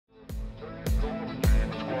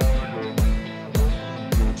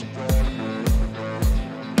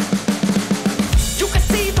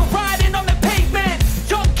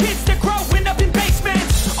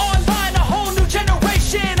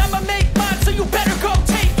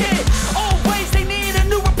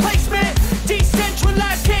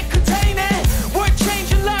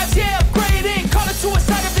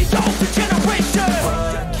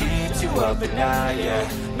At night, yeah.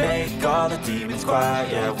 Make all the demons quiet,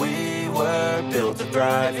 yeah. We were built to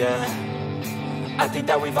thrive, yeah. I think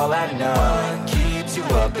that we've all had enough. What keeps you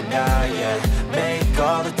up at night, yeah. Make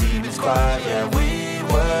all the demons quiet, yeah. We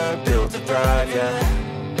were built to thrive, yeah.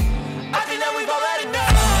 I think that we've all had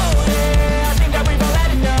enough. Oh, yeah, I think that we've all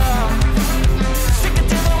had enough. Sick of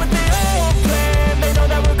dealing with the old plan. They know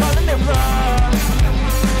that we're calling it wrong.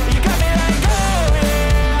 You got me like, oh,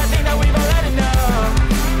 yeah, I think that we've all had enough.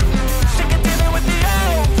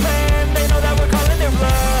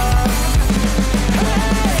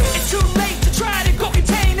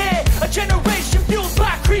 Generation fueled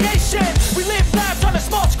by creation. We live lives on a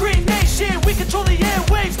small screen nation. We control the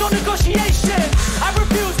airwaves, no negotiation. I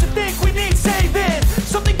refuse to think we need saving.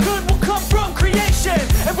 Something good will come from creation.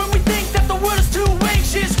 And when we think that the world is too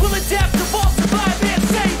anxious, we'll adapt, evolve, survive and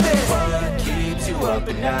save it. What keeps you up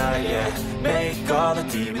at night, yeah. Make all the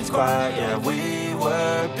demons quiet, yeah. We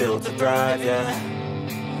were built to thrive, yeah.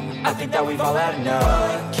 I think that we've all had enough.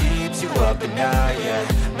 What keeps you up at night, yeah.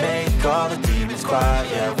 Make all the demons quiet,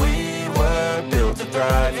 yeah. We were built to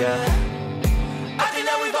thrive, yeah. I think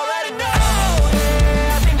that we've all had enough. Oh,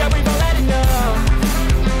 yeah, I think that we've all had enough.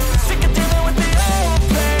 Sick of dealing with the old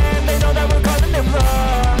plan. They know that we're calling it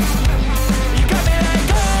wrong. You got me like,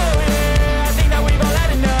 oh, yeah, I think that we've all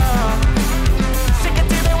had enough. Sick of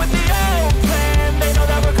dealing with the old plan. They know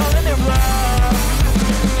that we're calling it wrong.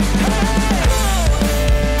 Hey, oh,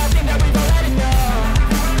 yeah, I think that we've all had enough.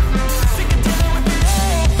 Sick of dealing with the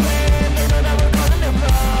old plan. They know that we're calling it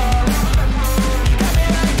wrong.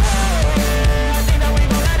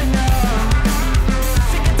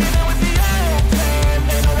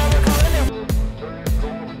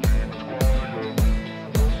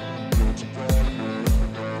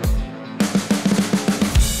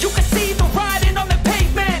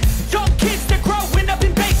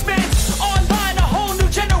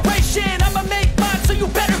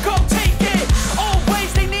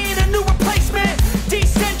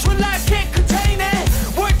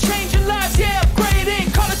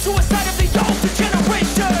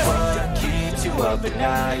 At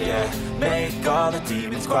night, yeah. Make all the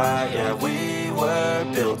demons quiet, yeah. We were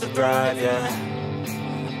built to thrive, yeah.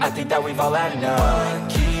 I think that we've all had enough. What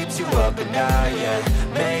keeps you up at night, yeah.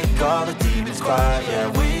 Make all the demons quiet, yeah.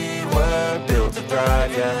 We were built to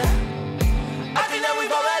thrive, yeah. I think that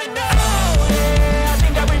we've all had enough. Oh, yeah, I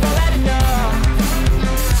think that we've all had enough.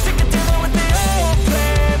 Sick of dealing with the old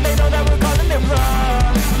plan. They know that we're calling it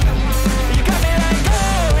wrong. You got me like,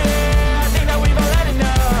 oh, yeah, I think that we've all had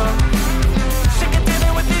enough.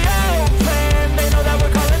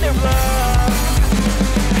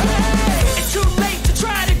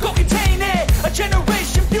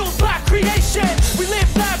 Generation fueled by creation. We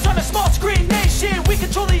live lives on a small screen nation. We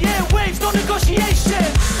control the airwaves, no negotiation.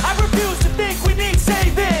 I refuse to think we need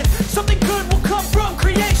saving. Something good will come from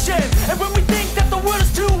creation. And when we think that the world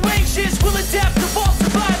is too anxious, we'll adapt, evolve,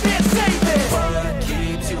 survive and save it. What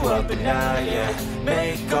keeps you up at night, yeah.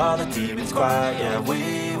 Make all the demons quiet, yeah.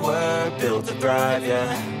 We were built to thrive, yeah.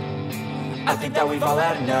 I think that we've all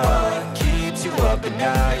had enough. What keeps you up at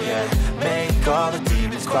night, yeah. Make all the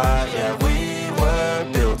demons quiet, yeah. We were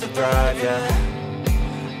built to thrive, yeah.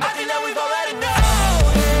 I think that we've all had enough.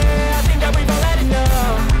 Oh, yeah, I think that we've all had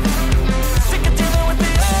enough. Sick of dealing with the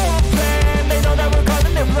old plan. They know that we're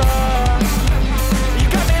calling it wrong. You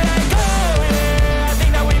got me like, oh, yeah, I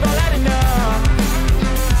think that we've all had enough.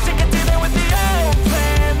 Sick of dealing with the old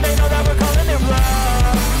plan. They know that we're calling it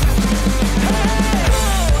wrong. Hey,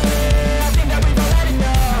 oh, yeah, I think that we've all had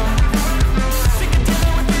enough. Sick of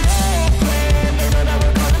dealing with the old plan. They know that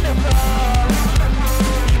we're calling it wrong.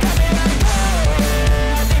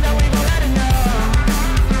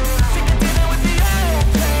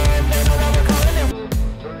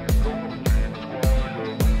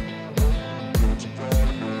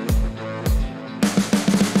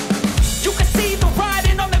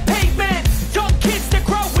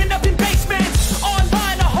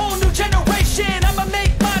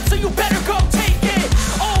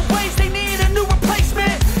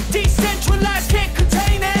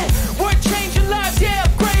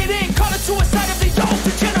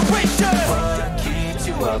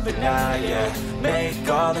 At night, yeah. Make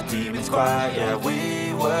all the demons quiet, yeah.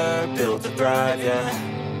 We were built to thrive, yeah.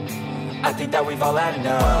 I think that we've all had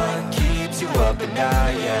enough. What keeps keeps you up at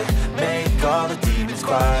night, yeah. Make all the demons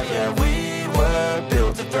quiet, yeah. We were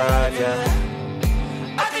built to thrive, yeah.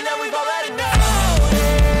 I think that we've all had enough,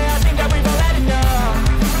 yeah. I think that we've all had enough.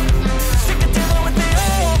 Sick of dealing with the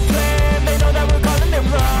old plan. They know that we're calling it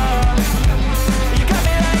wrong. You got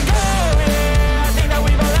me like, oh yeah. I think that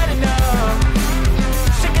we've all had enough.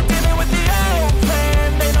 Sick of dealing with the old plan.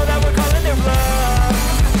 They know that we're calling it wrong.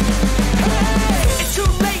 Hey, it's too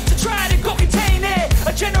late to try to go contain it.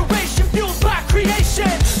 A generation fueled by creation.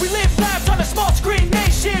 We live lives on a small screen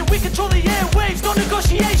nation. We control the airwaves, no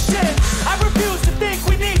negotiation. I refuse to think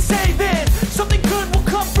we need saving. Something good will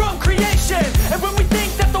come from creation. And when we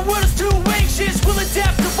think that the world is too anxious, we'll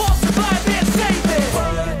adapt, evolve, survive and save it.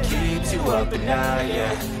 What keeps you up at night,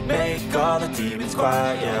 yeah. Make all the demons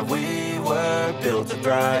quiet, yeah. We were built to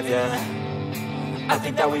thrive, yeah. I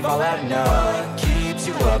think that we've all had enough. What keeps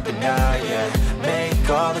you up at night, yeah. Make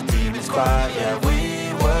all the demons quiet, yeah.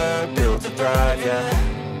 We were built to thrive, yeah.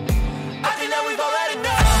 I think that we've all had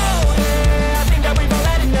enough, yeah. I think that we've all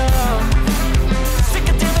had enough. Sick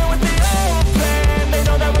of dealing with the old plan. They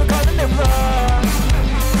know that we're calling it wrong.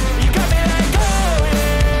 You got me like, oh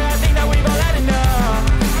yeah. I think that we've all had enough.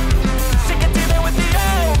 Sick of dealing with the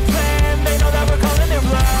old plan. They know that we're calling it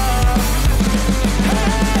wrong.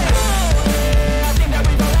 Hey, oh yeah. I think that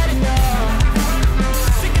we've all had enough.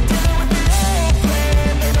 Sick of dealing with the old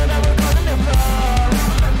plan. They know that we're calling it wrong.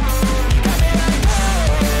 You got me like,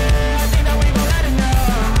 oh yeah. I think that we've all had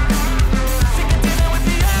enough. Sick of dealing with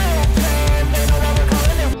the old plan. They know that we're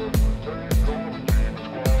calling it wrong.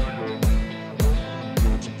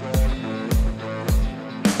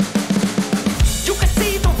 You can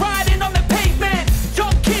see the writing on the pavement.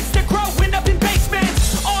 Young kids, they're growing up in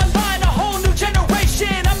basements. Online, a whole new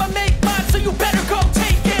generation. I'ma make mine, so you better go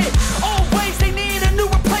take it. Always, they need a new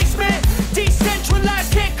replacement.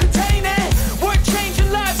 Decentralized, can't contain it. We're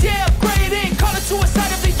changing lives, yeah, upgrading. Call it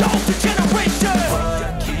suicide of the older generation.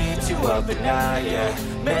 What keeps you up at night, yeah.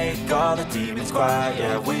 Make all the demons quiet,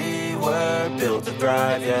 yeah. We were built to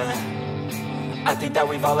thrive, yeah. I think that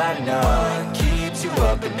we've all had enough. What keeps you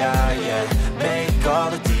up at night, yeah. Make all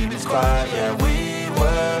the demons quiet, yeah. We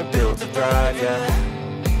were built to thrive, yeah.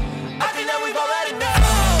 I think that we've all had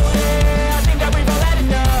enough, yeah. I think that we've all had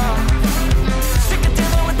enough. Sick of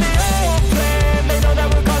dealing with the old plan. They know that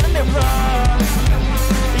we're calling it wrong.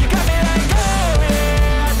 You got me like, oh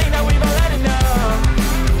yeah. I think that we've all had enough.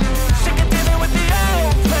 Sick of dealing with the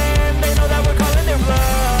old plan. They know that we're calling it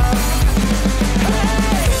wrong.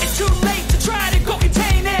 Hey, it's too late to try to go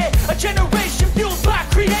contain it. A generation fueled by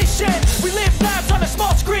creation. We live lives on a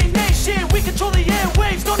small screen nation. We control the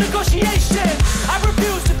airwaves, no negotiation. I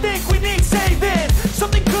refuse to think we need saving.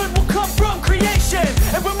 Something good will come from creation.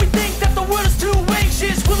 And when we think that the world is too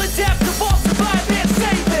anxious, we'll adapt, evolve, survive and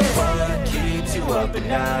save it. What keeps you up at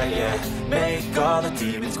night, yeah. Make all the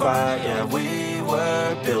demons quiet, yeah. We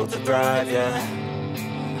were built to thrive, yeah.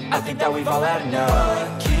 I think that we've all had enough.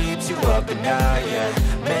 What keeps you up at night, yeah.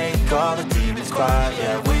 Make all the demons quiet,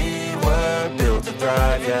 yeah. We were built to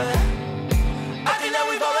thrive, yeah. I think that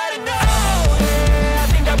we've all had enough, yeah. I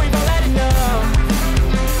think that we've all had enough.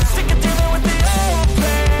 Sick of dealing with the old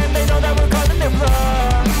plan. They know that we're calling it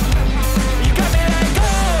wrong. You got me like,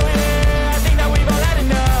 oh yeah. I think that we've all had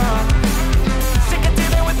enough. Sick of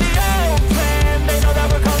dealing with the old plan. They know that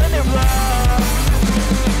we're calling it wrong.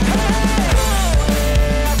 Hey, oh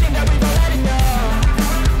yeah. I think that we've all had enough.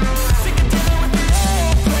 Sick of dealing with the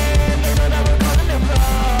old plan. They know that we're calling it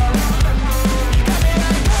wrong. You got me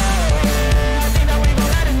like, oh yeah. I think that we've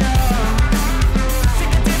all had enough.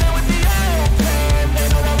 Sick of dealing with the old plan. They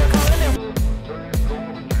know that we're calling it wrong.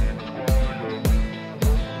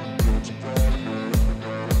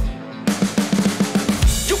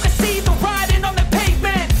 You can see the writing on the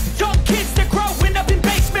pavement. Young kids, they're growing up in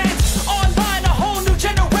basements. Online, a whole new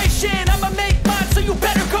generation. I'ma make mine, so you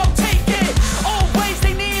better go take it. Always,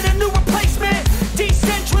 they need a new replacement.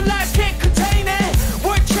 Decentralized, can't contain it.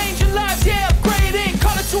 We're changing lives, yeah, upgrading.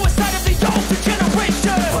 Call it suicide of the older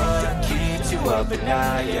generation. What keeps you up at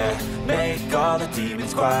night, yeah. Make all the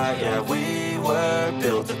demons quiet, yeah. We were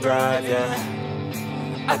built to thrive, yeah.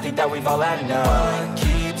 I think that we've all had enough. What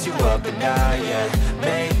keeps you up at night, yeah.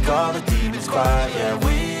 Make all the demons quiet, yeah.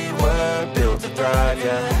 We were built to thrive,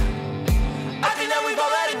 yeah. I think that we've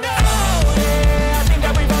all had enough, yeah. I think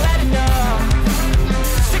that we've all had enough.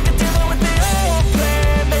 Sick of dealing with the old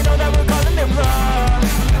plan. They know that we're calling it wrong.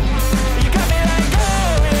 You got me like,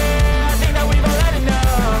 oh yeah. I think that we've all had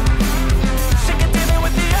enough. Sick of dealing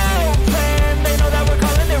with the old plan. They know that we're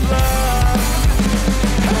calling it wrong.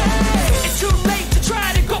 Hey, it's too late to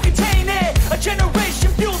try to go contain it. A generation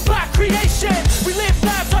fueled by creation. We live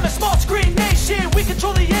lives on a small screen nation. We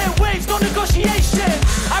control the airwaves, no negotiation.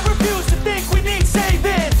 I refuse to think we need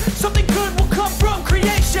saving. Something good will come from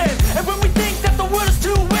creation. And when we think that the world is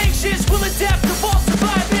too anxious, we'll adapt, evolve,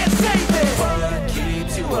 survive and save it. What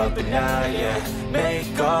keeps you up at night, yeah?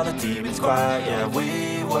 Make all the demons quiet, yeah.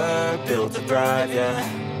 We were built to thrive, yeah.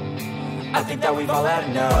 I think that we've all had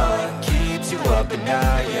enough. What keeps you up at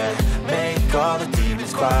night, yeah? Make all the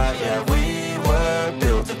demons quiet, yeah. We were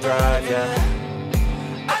built to thrive, yeah.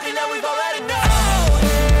 I think that we've all had enough.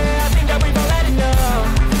 Yeah, I think that we've all had enough.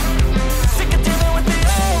 Sick of dealing with the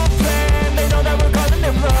old plan. They know that we're calling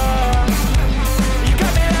it wrong. You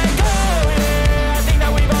got me like, oh yeah, I think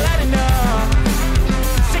that we've all had enough.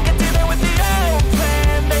 Sick of dealing with the old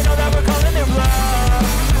plan. They know that we're calling it wrong.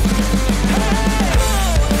 Hey,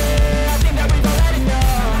 oh yeah, I think that we've all had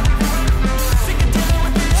enough. Sick of dealing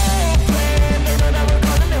with the old plan. They know that we're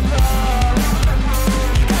calling it wrong.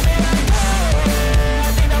 You got me like, oh yeah,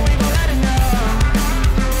 I think that we've all had enough.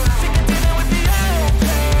 Sick of dealing with the old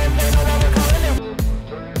plan. They know that we're calling it wrong.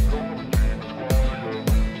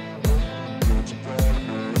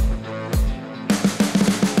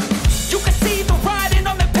 You can see the writing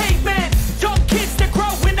on the pavement. Young kids, they're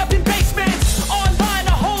growing up in basements. Online,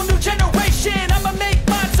 a whole new generation. I'ma make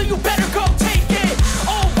mine, so you better go take it.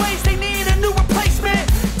 Always, they need a new replacement.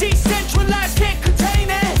 Decentralized, can't contain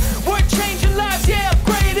it. We're changing lives, yeah,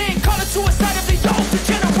 upgrading. Call it suicide of the older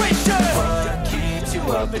generation. What keeps you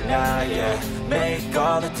up at night, yeah? Make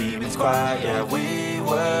all the demons quiet, yeah. We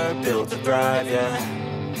were built to thrive, yeah.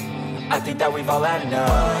 I think that we've all had enough.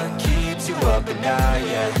 What keeps you up at night,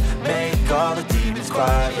 yeah? Make all the demons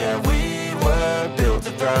quiet, yeah. We were built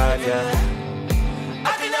to thrive, yeah.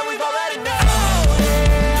 I think that we've all had enough.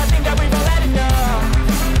 Yeah, I think that we've all had enough.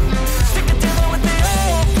 Sick of dealing with the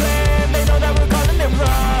old plan. They know that we're calling it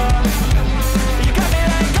wrong. You got me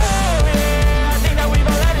like, oh yeah, I think that we've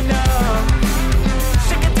all had enough.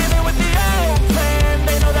 Sick of dealing with the old plan.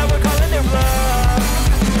 They know that we're calling it wrong.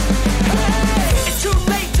 Hey, it's too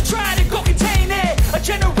late to try to go contain it. A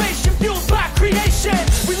generation fueled by creation.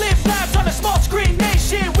 We live lives on a small screen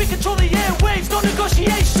nation. We control the airwaves, no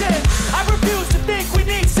negotiation. I refuse to think we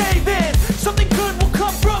need saving. Something good will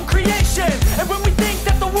come from creation. And when we think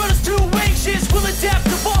that the world is too anxious, we'll adapt,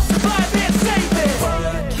 evolve, survive and save it.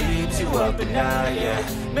 What keeps you up at night, yeah?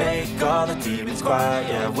 Make all the demons quiet,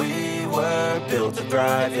 yeah. We were built to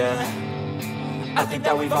thrive, yeah. I think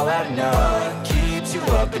that we've all had enough. What keeps you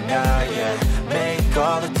up at night, yeah? Make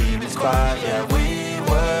all the demons quiet, yeah. We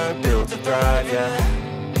were built to thrive, yeah.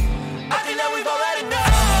 I think that we've all had enough.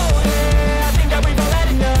 Yeah, I think that we've all had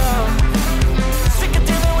enough. Sick of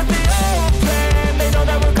dealing with the old plan. They know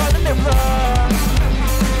that we're calling it wrong.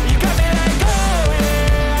 You got me like, oh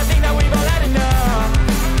yeah, I think that we've all had enough.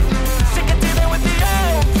 Sick of dealing with the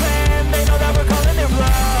old plan. They know that we're calling it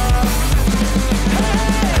wrong.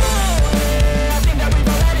 Hey, oh yeah, I think that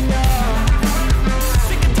we've all had enough.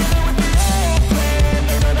 Sick of dealing with the old plan.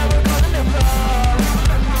 They know that we're calling it wrong.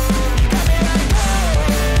 You got me like, oh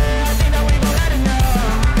yeah, I think that we've all had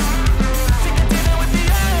enough. Sick of dealing with the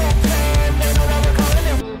old plan. They know that we're calling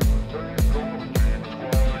it wrong.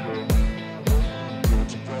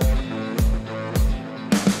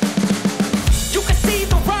 You can see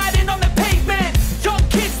the writing on the pavement. Young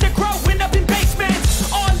kids, they're growing up in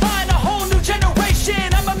basements. Online, a whole new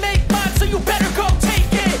generation. I'ma make mine, so you better go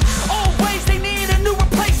take it. Always, they need a new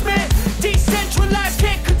replacement. Decentralized,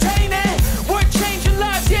 can't contain it. We're changing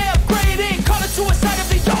lives, yeah, upgrading. Call it suicide of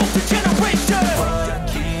the older generation. What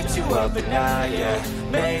keeps you up at night, yeah?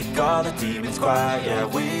 Make all the demons quiet, yeah.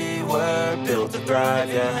 We were built to thrive,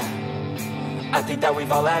 yeah. I think that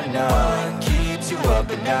we've all had enough. What keeps you up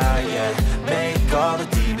at night, yeah? Make all the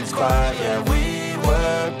demons quiet, yeah. We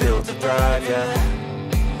were built to thrive, yeah.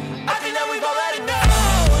 I think that we've all had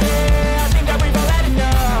enough. Yeah, I think that we've all had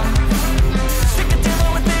enough. Sick of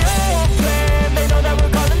dealing with the old plan. They know that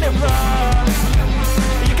we're calling it wrong.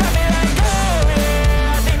 You got me like, oh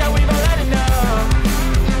yeah, I think that we've all had enough.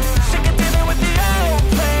 Sick of dealing with the old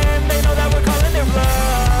plan. They know that we're calling it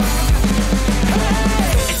wrong.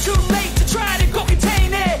 Hey, it's too late to try to go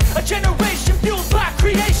contain it. A generation fueled by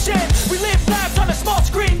creation. We live lives on a small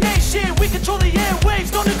screen nation. We control the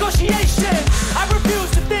airwaves, no negotiation. I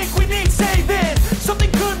refuse to think we need saving.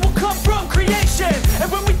 Something good will come from creation.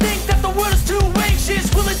 And when we think that the world is too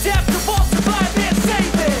anxious, we'll adapt, evolve, survive and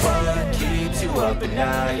save it. What keeps you up at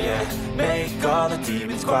night, yeah? Make all the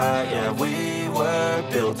demons quiet, yeah. We were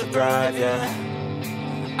built to thrive, yeah.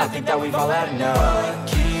 I think that we've all had enough. What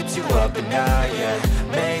keeps you up at night, yeah?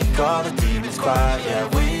 Make all the demons quiet, yeah.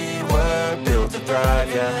 We were built to thrive,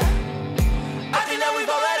 yeah. I think that we've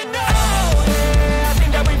all had enough. Yeah, I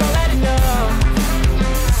think that we've all had enough.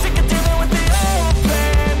 Sick of dealing with the old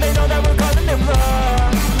plan.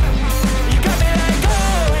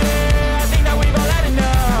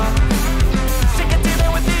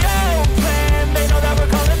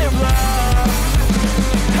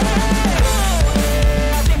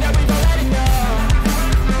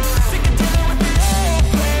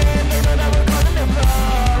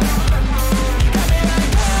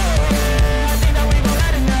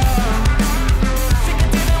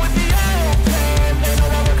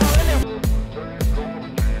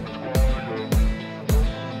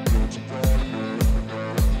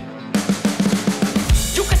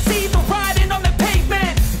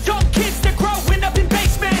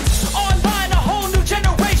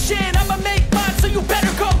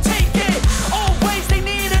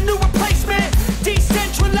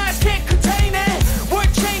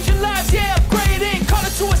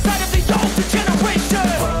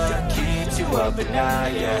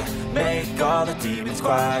 night, yeah. Make all the demons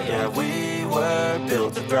quiet, yeah. We were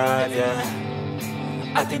built to thrive, yeah.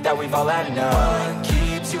 I think that we've all had enough. What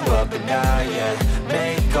keeps you up at night, yeah.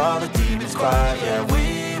 Make all the demons quiet, yeah.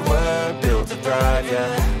 We were built to thrive,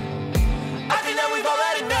 yeah. I think that we've all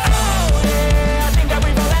had enough. Yeah, I think that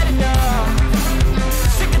we've all had enough.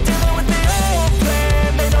 Sick of dealing with the old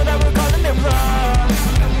plan. They know that we're calling it wrong.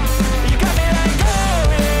 You got me like, oh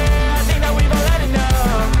yeah, I think that we've all had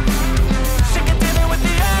enough. Sick of dealing with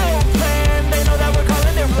the old plan. They know that we're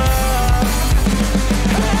calling it wrong.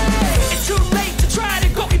 Hey, it's too late to try to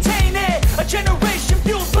go contain it. A generation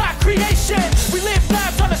fueled by creation. We live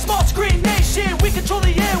lives on a small screen nation. We control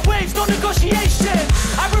the airwaves, no negotiation.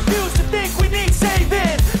 I refuse to think we need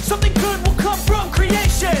saving. Something good will come from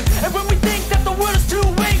creation. And when we think that the world is too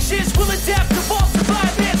anxious, we'll adapt, evolve,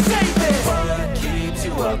 survive and save it. What keeps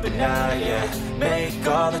you up at night, yeah. Make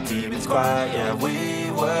all the demons quiet, yeah.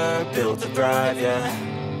 We were built to thrive, yeah.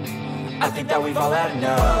 I think that we've all had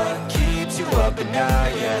enough. What keeps you up at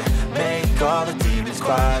night, yeah. Make all the demons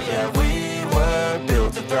quiet, yeah. We were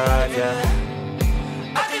built to thrive, yeah.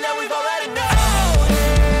 I think that we've all had enough.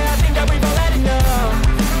 Yeah, I think that we've all had enough.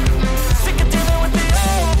 Sick of dealing with the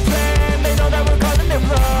old plan. They know that we're calling it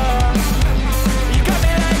wrong. You got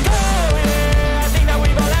me like, oh yeah, I think that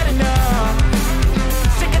we've all had enough.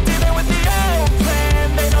 Sick of dealing with the old plan.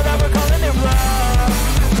 They know that we're calling it wrong.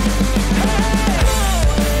 Hey,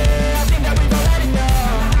 oh yeah, I think that we've all had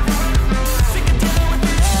enough. Sick of dealing with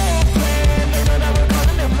the old plan. They know that we're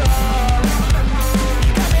calling it wrong.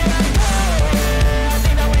 You got me like, oh yeah, I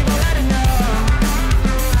think that we've all had enough.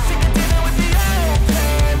 Sick of dealing with the old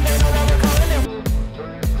plan. They know that we're calling it wrong.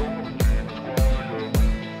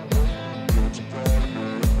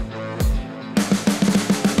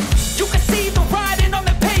 You can see the writing on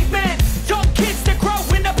the pavement. Young kids, they're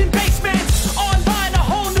growing up in basements. Online, a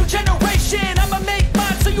whole new generation. I'ma make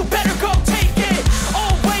mine, so you better go take it.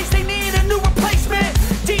 Always, they need a new replacement.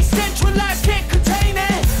 Decentralized, can't contain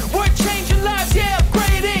it. We're changing lives, yeah,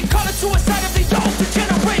 upgrading. Call it suicide of the older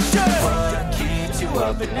generation. What keeps you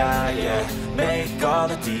up at night, yeah. Make all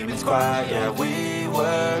the demons quiet, yeah. We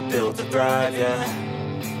were built to thrive, yeah.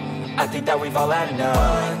 I think that we've all had enough.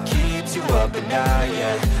 What keeps you up at night,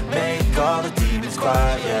 yeah. Make all the demons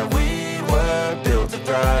quiet, yeah. We were built to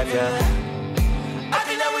thrive, yeah. I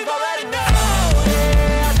think that we've all had enough.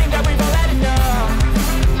 Yeah, I think that we've all had enough.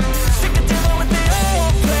 Sick of dealing with the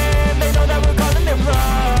old plan. They know that we're calling it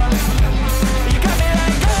wrong. You got me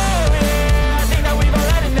like, oh yeah, I think that we've all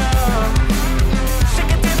had enough. Sick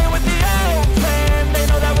of dealing with the old plan. They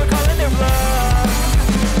know that we're calling it wrong.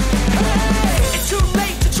 Hey, it's too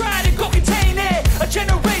late to try to go contain it. A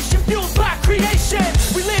generation fueled by creation.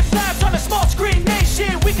 We live lives on a small screen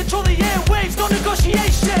nation. We control the airwaves, no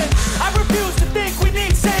negotiation. I refuse to think we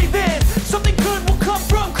need saving. Something good will come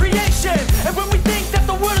from creation. And when we think that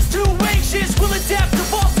the world is too anxious, we'll adapt,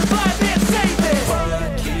 evolve, survive and save it.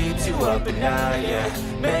 What keeps you up at night, yeah.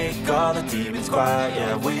 Make all the demons quiet,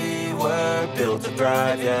 yeah. We were built to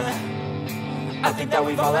thrive, yeah. I think that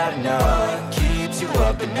we've all had enough. What keeps you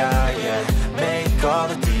up at night, yeah. Make all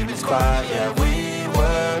the demons quiet, yeah. We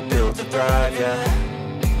were built to thrive, yeah.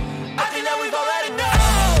 I think that we've all had enough.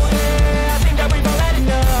 Yeah, I think that we've all had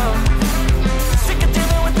enough. Sick of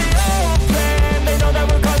dealing with the old plan. They know that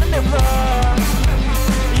we're calling it wrong.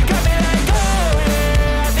 You got me like, oh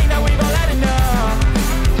yeah, I think that we've all had enough.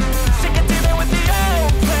 Sick of dealing with the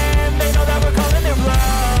old plan. They know that we're calling it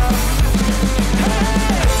wrong.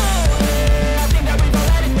 Hey, oh yeah, I think that we've all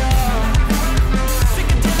had enough. Sick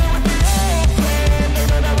of dealing with the old plan. They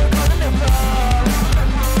know that we're calling it wrong.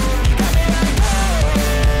 You got me like, oh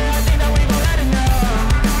yeah, I think that we've all had enough.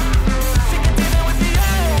 Sick of dealing with the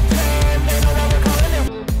old plan. They know that we're calling it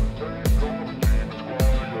wrong.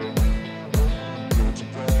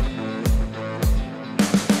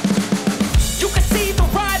 You can see the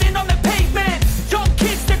writing on the pavement. Young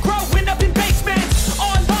kids, they're growing up in basements.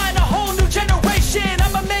 Online, a whole new generation.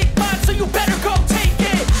 I'ma make mine, so you better go take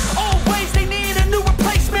it. Always, they need a new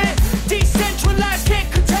replacement. Decentralized,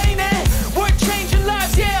 can't contain it. We're changing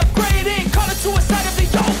lives, yeah, upgrading. Call it suicide of the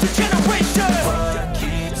older generation. What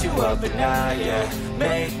keeps you up at night, yeah.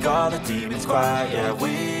 Make all the demons quiet, yeah.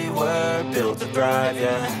 We were built to thrive,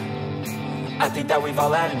 yeah. I think that we've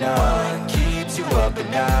all had enough. What keeps you up at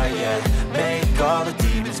night, yeah. Make all the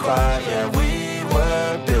demons quiet, yeah. We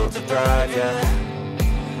were built to thrive, yeah.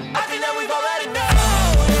 I think that we've all had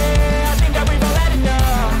enough. Yeah, I think that we've all had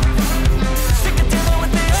enough. Sick of dealing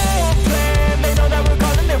with the old plan. They know that we're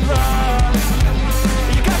calling it wrong.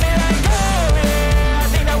 You got me like, oh yeah, I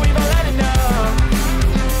think that we've all had enough.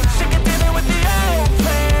 Sick of dealing with the old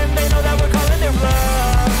plan. They know that we're calling it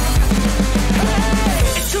wrong. Hey,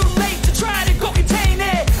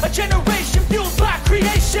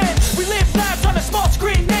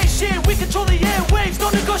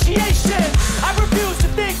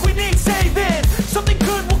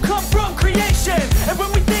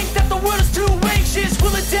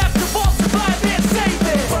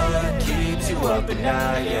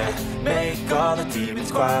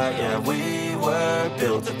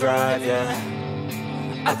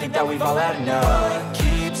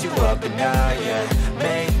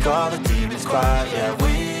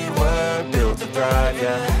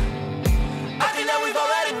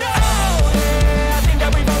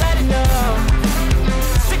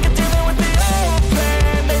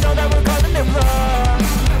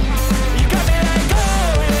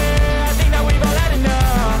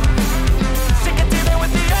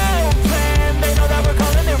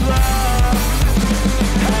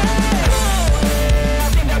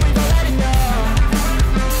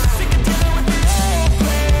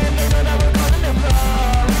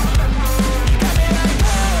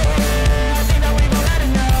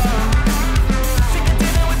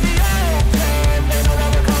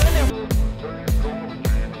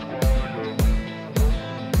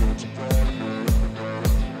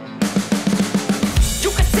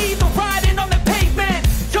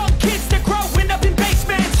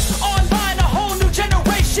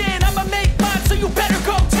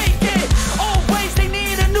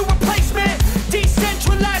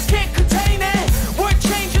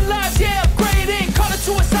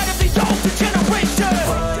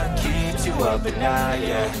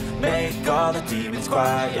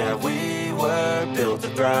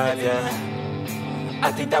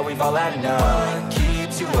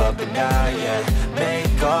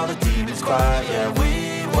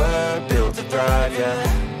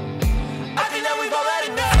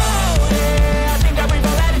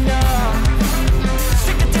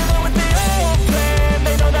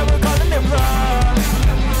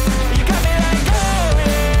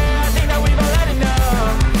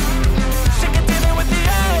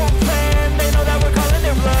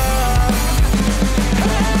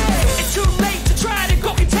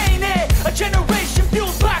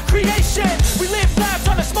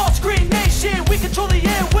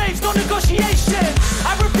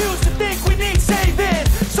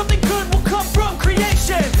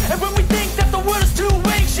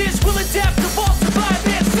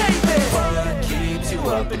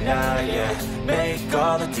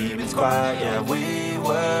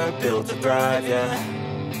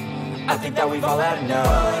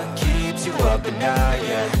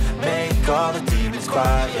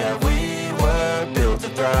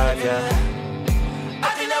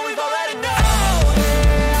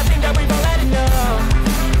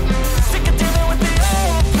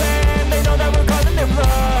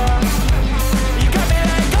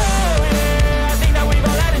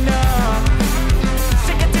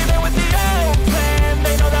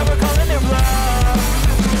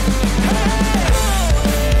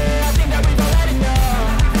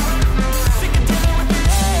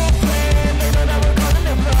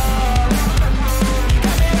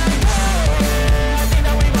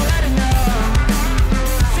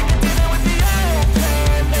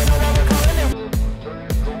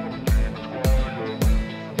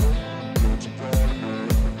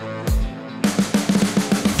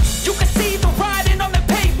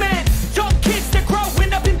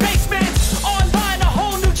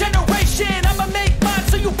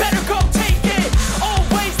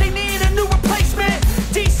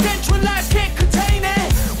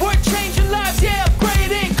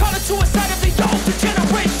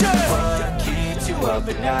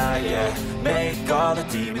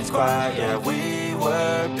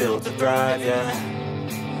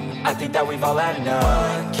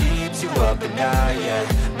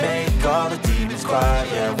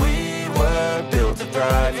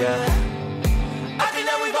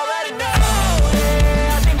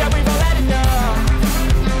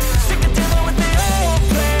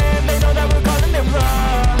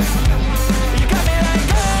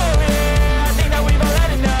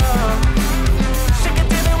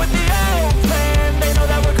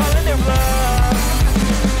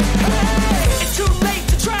 It's too late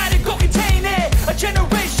to try to go contain it. A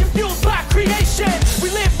generation fueled by creation. We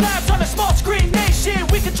live lives on a small screen nation.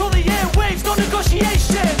 We control the airwaves, no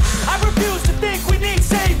negotiation. I refuse to think we need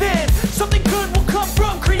saving. Something good will come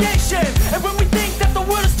from creation. And when we think that the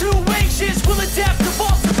world is too anxious, we'll adapt,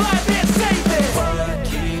 evolve, survive and save it. What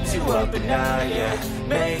keeps you up at night, yeah?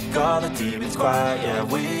 Make all the demons quiet, yeah.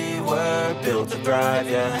 We were built to thrive,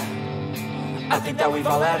 yeah. I think that we've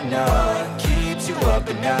all had enough. What keeps you up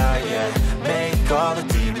at night, yeah? Make all the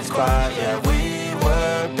demons quiet, yeah. We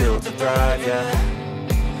were built to thrive, yeah.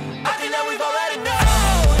 I think that we've all had enough.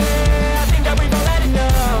 Oh, yeah, I think that we've all had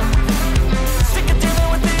enough. Sick of dealing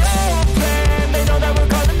with the old plan. They know that we're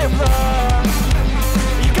calling it wrong.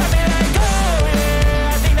 You got me like, oh,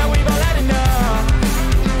 yeah, I think that we've all had enough.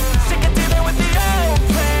 Sick of dealing with the old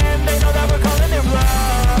plan. They know that we're calling it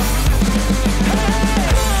wrong. Hey.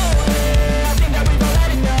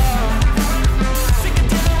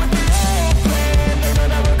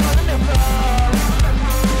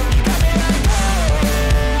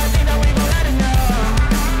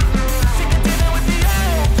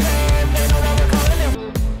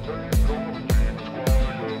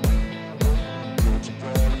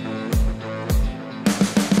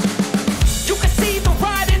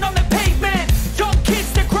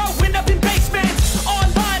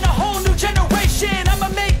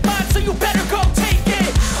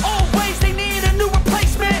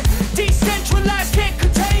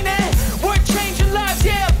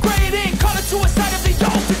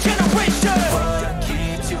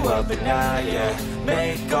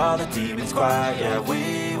 all the demons quiet, yeah.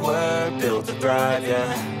 We were built to thrive,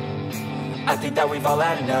 yeah. I think that we've all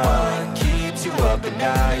had enough. What keeps you up at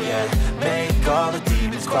night, yeah. Make all the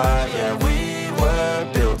demons quiet, yeah. We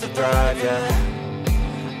were built to thrive, yeah.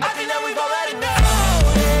 I think that we've all had enough.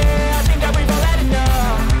 Oh, yeah, I think that we've all had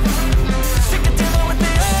enough. Sick of dealing with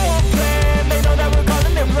the old plan. They know that we're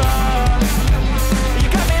calling it wrong. You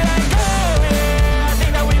got me like, oh, yeah, I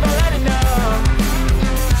think that we've all had enough.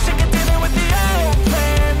 Sick of dealing with the old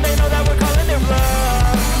plan. They know that we're calling it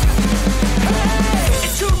wrong. Hey,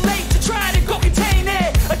 it's too late to try to go contain it.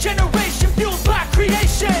 A generation fueled by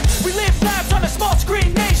creation. We live lives on a small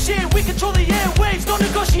screen nation. We control the airwaves, no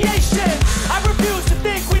negotiation. I refuse to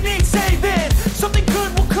think we need saving. Something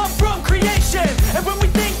good will come from creation. And when we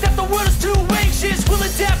think that the world is too anxious, we'll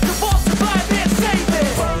adapt, evolve, survive and save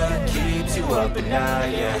it. What keeps you up at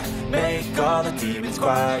night, yeah. Make all the demons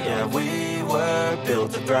quiet, yeah. We were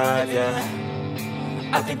built to thrive, yeah.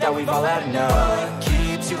 I think that we've all had enough. What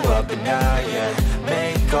keeps you up at night, yeah.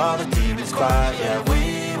 Make all the demons quiet, yeah.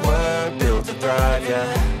 We were built to thrive,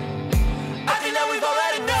 yeah. I think that we've all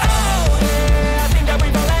had enough. Oh, yeah, I think that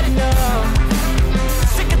we've all had enough.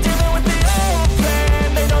 Sick of dealing with the old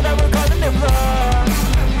plan. They know that we're calling it wrong.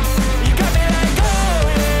 You got me like, oh,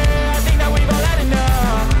 yeah, I think that we've all had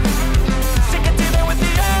enough. Sick of dealing with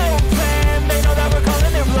the old plan. They know that we're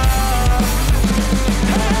calling it wrong.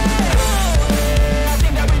 Hey, oh, yeah, I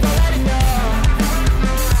think that we've all had enough.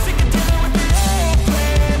 Sick of dealing with the old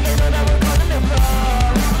plan. They know that we're calling it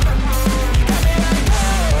wrong. You got me like,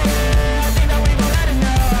 oh, yeah, I think that we've all had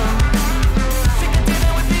enough. Sick of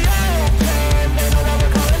dealing with the old plan. They know that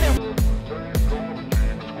we're calling it wrong.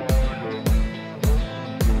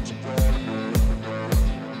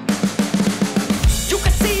 You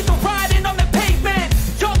can see the writing on the pavement.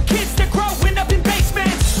 Young kids, they're growing up in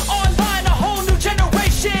basements. Online, a whole new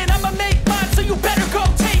generation. I'ma make mine, so you better go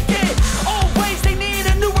take it. Always, they need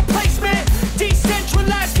a new replacement.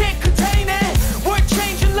 Decentralized, can't contain it. We're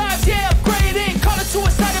changing lives, yeah, upgrading. Call it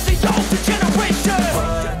suicide of the older generation.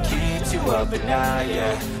 What keeps you up at night,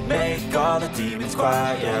 yeah. Make all the demons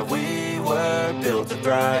quiet, yeah. We were built to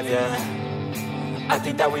thrive, yeah. I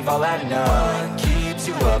think that we've all had enough. What keeps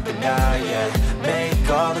you up at night, yeah. Make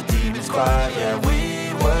all the demons quiet, yeah.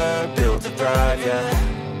 We were built to thrive, yeah.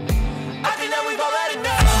 I think that we've all had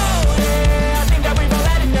enough. Oh, yeah, I think that we've all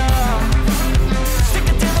had enough. Sick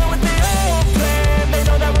of dealing with the old plan. They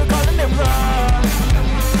know that we're calling it wrong.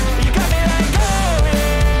 You got me like, oh,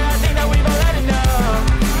 yeah, I think that we've all had enough.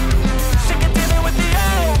 Sick of dealing with the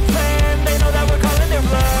old plan. They know that we're calling it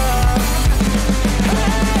wrong.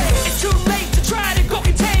 Hey, it's too late to try to go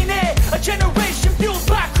contain it. A generation fueled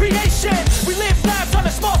by creation. We live lives on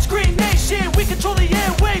a small screen nation. We control the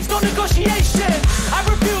airwaves, no negotiation. I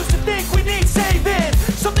refuse to think we need saving.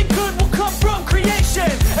 Something good will come from creation.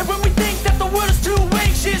 And when we think that the world is too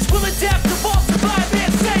anxious, we'll adapt, evolve, survive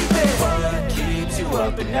and save it. What keeps you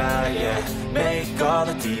up at night, yeah. Make all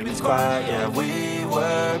the demons quiet, yeah. We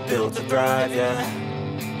were built to thrive, yeah.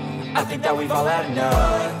 I think that we've all had enough.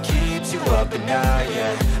 What keeps you up at night,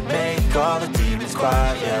 yeah. Make all the demons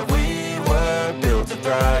quiet, yeah. We were built to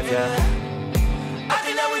thrive, yeah.